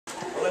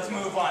let's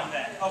move on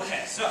then.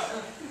 Okay, so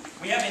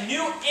we have a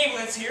new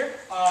ambulance here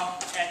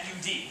at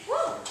UD.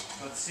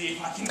 Let's see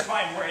if I can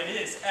find where it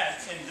is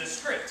in the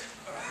script.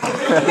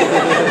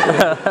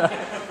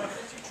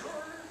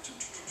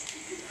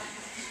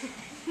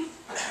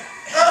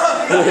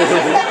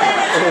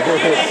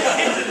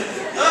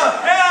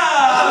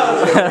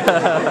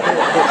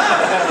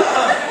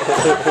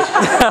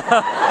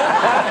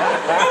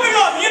 Moving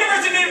on, the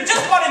University of Dayton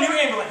just bought a new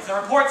ambulance. The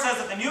report says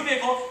that the new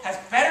vehicle has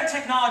better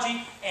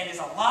technology and is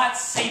a lot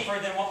safer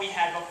than what we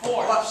had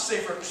before. A lot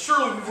safer?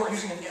 Surely we weren't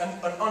using an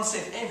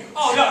unsafe ambulance.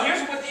 Oh no,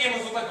 here's what the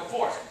ambulance looked like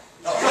before.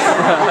 Oh.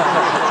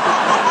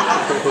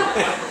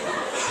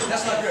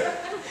 That's not good.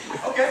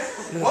 Okay.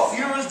 Well, the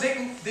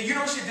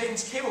University of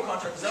Dayton's cable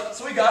contract is up,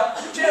 so we got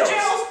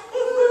channels.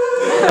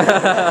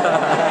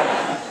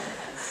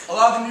 A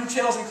lot of the new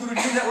channels included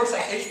new networks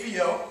like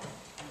HBO,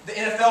 the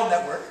NFL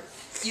Network,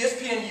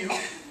 ESPNU,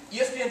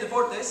 ESPN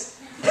Deportes,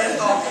 and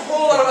a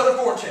whole lot of other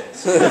foreign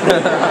channels.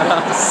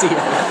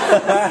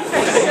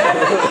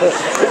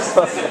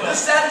 The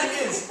sad thing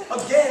is,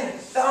 again,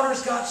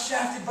 founders got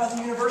shafted by the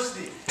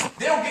university.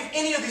 They don't get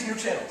any of these new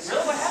channels.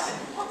 Really? What happened?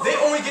 They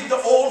only get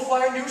the old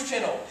Flyer News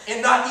channel,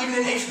 and not even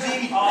in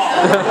HD.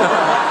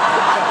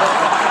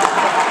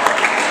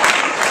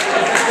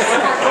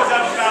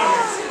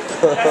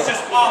 That's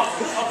just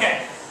awful.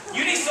 Okay.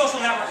 UD's social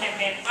network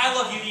campaign, I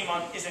Love UD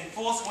Month, is in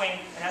full swing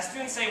and has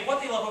students say what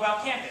they love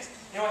about campus.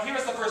 You know what? Here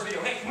is the first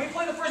video. Hey, can we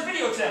play the first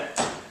video, Tim?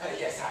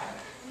 Yes, I have.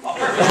 Oh,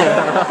 perfect.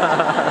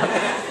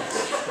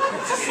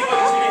 Let's see what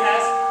this video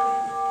has.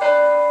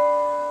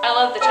 I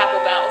love the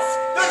chapel bells.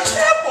 The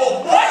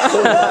chapel? What?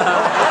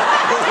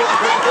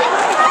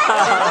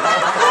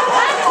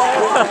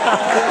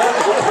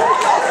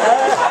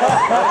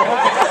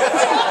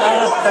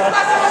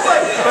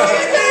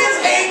 It is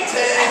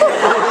 8:10.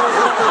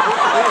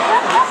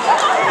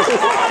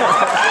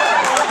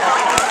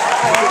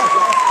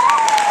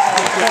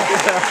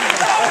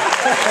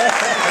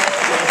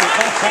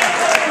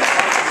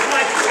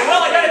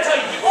 Well, I gotta tell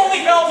you, the only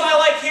bells I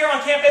like here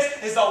on campus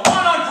is the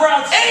one on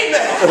ground.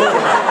 Amen!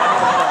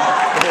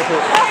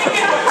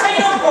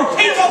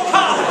 Potato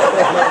pop!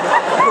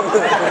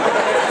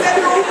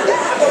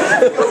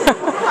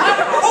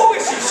 Who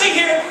is she? She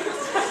here?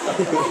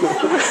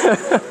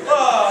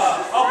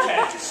 Okay.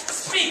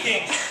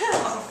 Speaking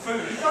of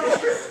food.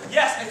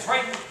 Yes, it's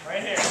right here.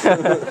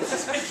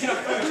 Speaking of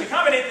food, to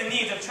accommodate the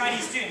needs of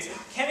Chinese students,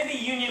 Kennedy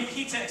Union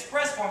Pizza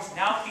Express forms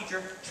now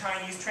feature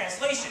Chinese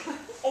translation.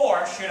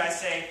 Or should I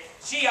say,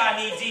 Jia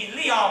Ni Di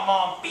Liang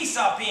Mom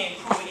Bisa Bin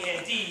Ku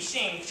Ye Di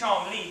Xing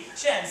Chong Li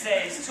Shen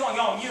Sei Chong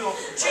Yong Yu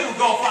Chu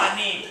Go Fan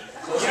Ni.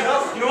 You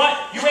know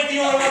what? You ain't the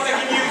only ones that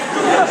can use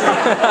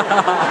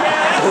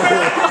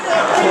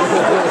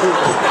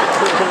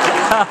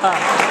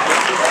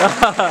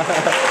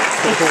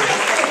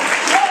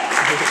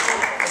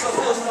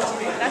Google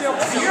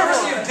The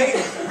University of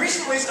Dayton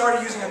recently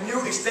started using a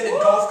new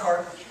extended golf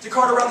cart to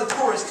cart around the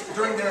tourists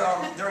during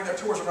their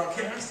tours around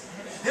campus.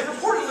 They've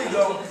reportedly,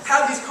 though,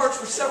 had these carts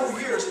for several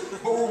years,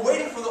 but were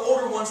waiting for the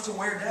older ones to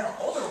wear down.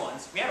 Older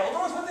ones? We had older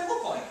ones? What did they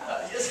look like?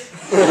 Yes.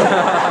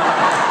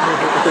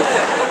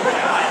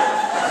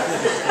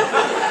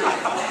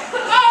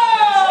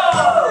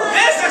 Oh!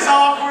 This is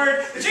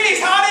awkward! Jeez,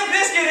 how did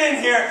this get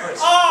in here?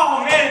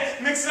 Oh, man,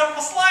 mixing up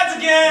my slides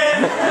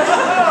again!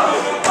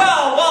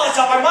 Well, while it's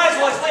up, I might as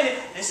well explain it.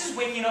 This is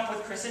Waking Up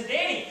with Chris and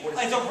Danny.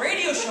 It's a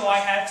radio show I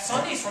have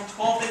Sundays from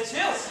 12 to 2.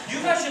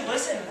 You guys should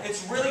listen.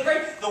 It's really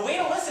great. The way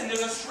to listen, there's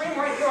a stream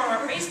right here on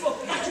our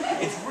Facebook page.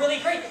 It's really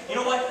great. You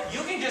know what?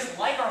 You can just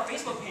like our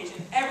Facebook page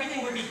and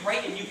everything would be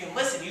great and you can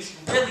listen. You should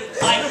really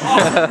like our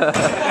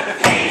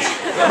Facebook page.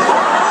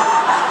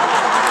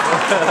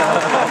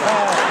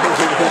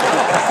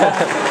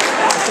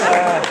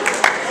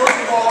 First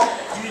of all,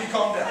 you need to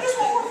calm down. I just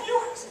want more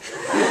viewers.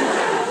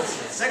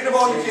 Second of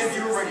all, you can't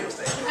view a radio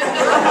station.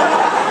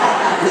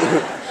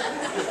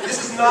 This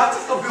is not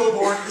a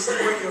billboard. This is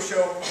a radio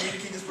show. You need to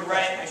keep this You're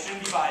right. I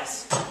shouldn't be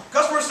biased.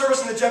 Customer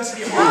service in the Gem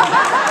City of Harlem.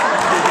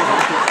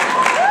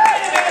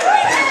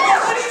 Wait a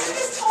minute. What did you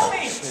just tell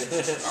me?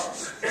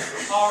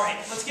 All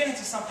right, let's get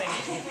into something.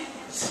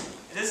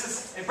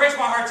 It breaks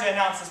my heart to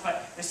announce this,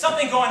 but there's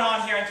something going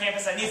on here on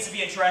campus that needs to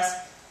be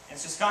addressed. And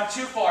it's just gone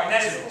too far, and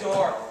that is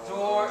door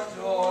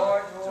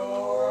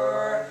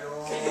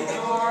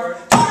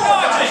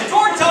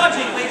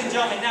dodging, ladies and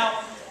gentlemen.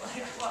 Now,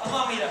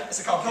 allow me to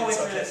go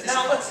into this.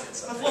 Now,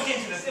 let's look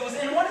into this. It was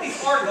in one of these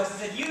articles that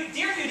said,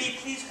 "Dear UD,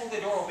 please hold the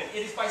door open."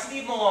 It is by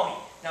Steve Maloney.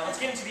 Now, let's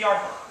get into the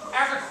article.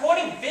 After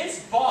quoting Vince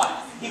Vaughn,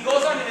 he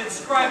goes on to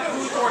describe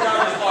who door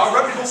dodgers are. A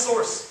reputable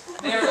source.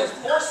 They are those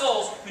poor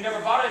souls who never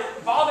bother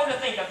to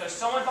think that there's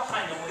someone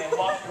behind them when they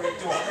walk through a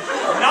door.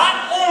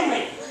 Not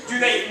only do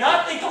they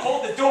not think to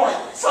hold the door,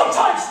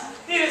 sometimes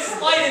they just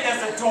slide in as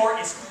the door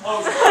is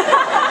closing.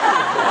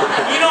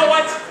 You know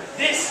what?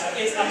 This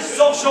is a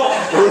social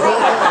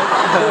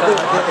problem.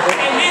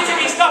 It needs to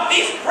be stopped.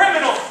 These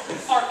criminals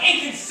are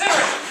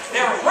inconsiderate.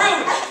 They're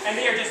rude, and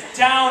they are just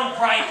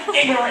downright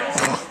ignorant.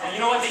 And you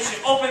know what? They should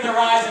open their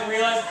eyes and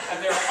realize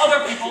that there are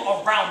other people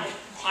around them.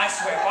 I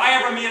swear, if I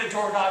ever ever meet a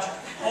door dodger.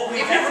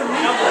 Holy ever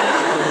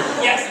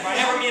Yes, if I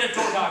ever meet a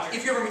door dodger.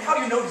 If you ever meet, how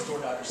do you know these door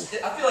dodgers?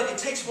 I feel like it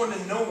takes one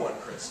to know one,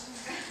 Chris.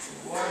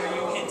 What are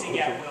you hinting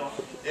at, Will?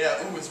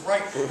 Yeah, ooh, it's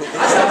right.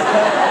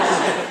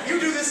 You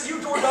do this, you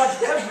door dodge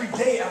every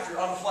day after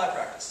on the flag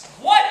practice.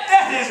 What?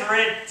 That is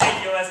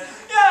ridiculous.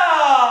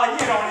 Yeah,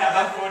 you don't have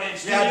that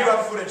footage, do Yeah, I you? do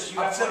have footage. You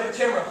I have set up the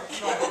camera.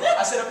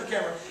 I set up the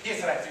camera.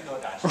 Yes, I do door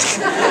dodge.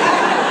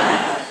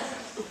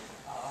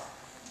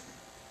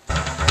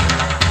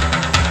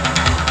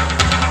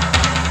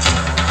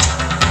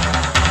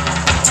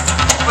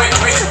 Wait,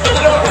 hold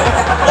it on.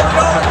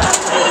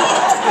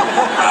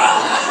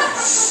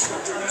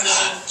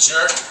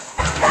 Jerk.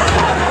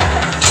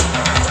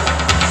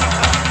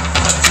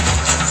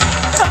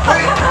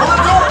 Wait, hold the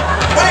door.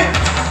 Wait.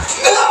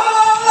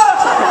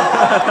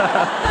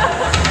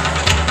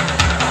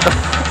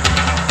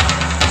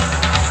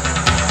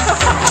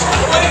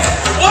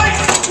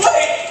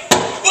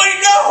 Wait,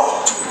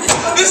 no!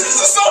 This is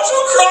a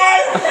social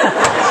crime!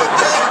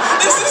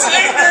 This is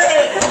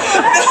ignorant!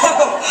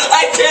 No!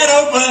 I can't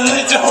open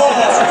the door!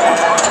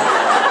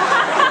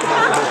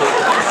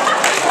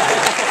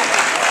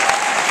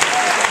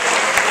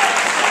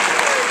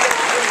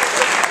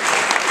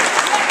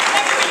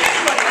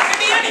 That could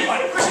be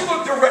anybody. Chris, you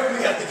look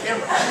directly at the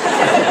camera.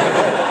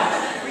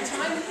 Every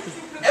time?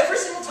 Every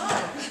single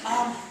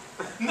time.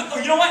 No,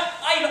 you know what?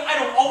 I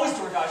don't always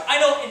door dodge. I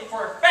know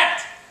for a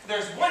fact.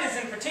 There's one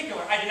instance in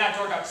particular I did not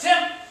door dodge.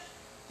 Sim,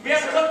 do we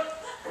have a clip?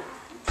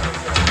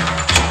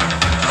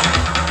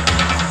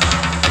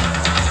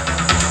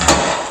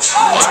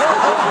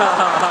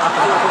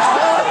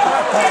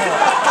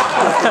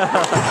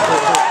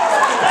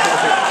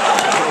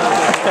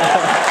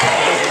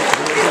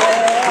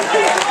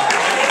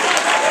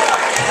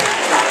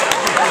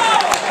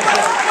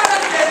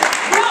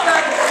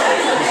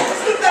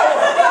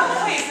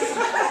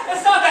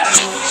 It's not that.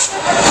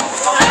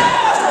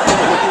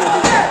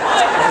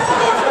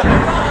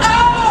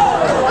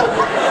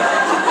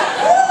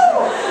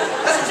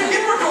 That's what you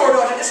get for door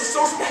dodging. It's a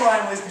social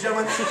crime, ladies and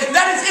gentlemen. And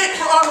that is it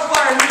for On the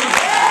Flyer News.